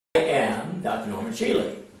I'm Dr. Norman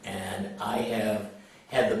Shealy, and I have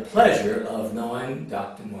had the pleasure of knowing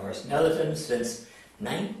Dr. Morris Netherton since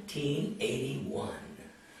 1981.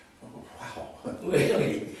 Oh, wow.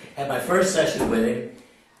 We had my first session with him,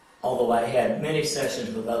 although I had many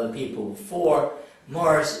sessions with other people before.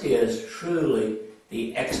 Morris is truly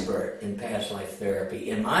the expert in past life therapy.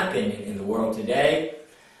 In my opinion, in the world today,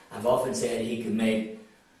 I've often said he could make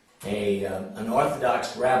an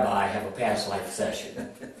Orthodox rabbi have a past life session,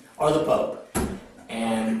 or the Pope,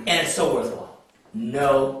 and it's so worthwhile.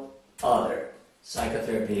 No other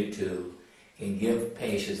psychotherapeutic tool can give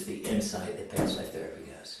patients the insight that past life therapy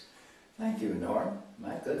does. Thank you, Norm.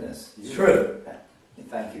 My goodness. It's true.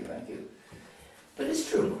 Thank you, thank you. But it's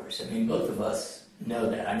true, Morris. I mean, both of us know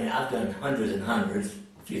that. I mean, I've done hundreds and hundreds,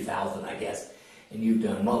 a few thousand, I guess, and you've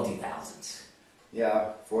done multi-thousands.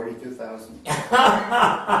 Yeah, 42,000.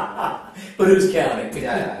 But who's counting?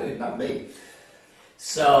 Yeah, not me.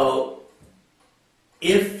 So,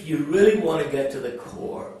 if you really want to get to the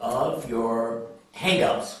core of your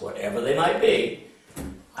hang-ups, whatever they might be,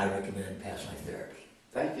 I recommend past life therapy.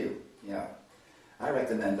 Thank you. Yeah. I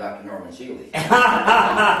recommend Dr. Norman Shealy.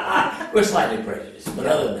 We're slightly prejudiced, but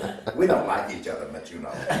other than that. We don't like each other much, you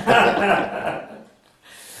know.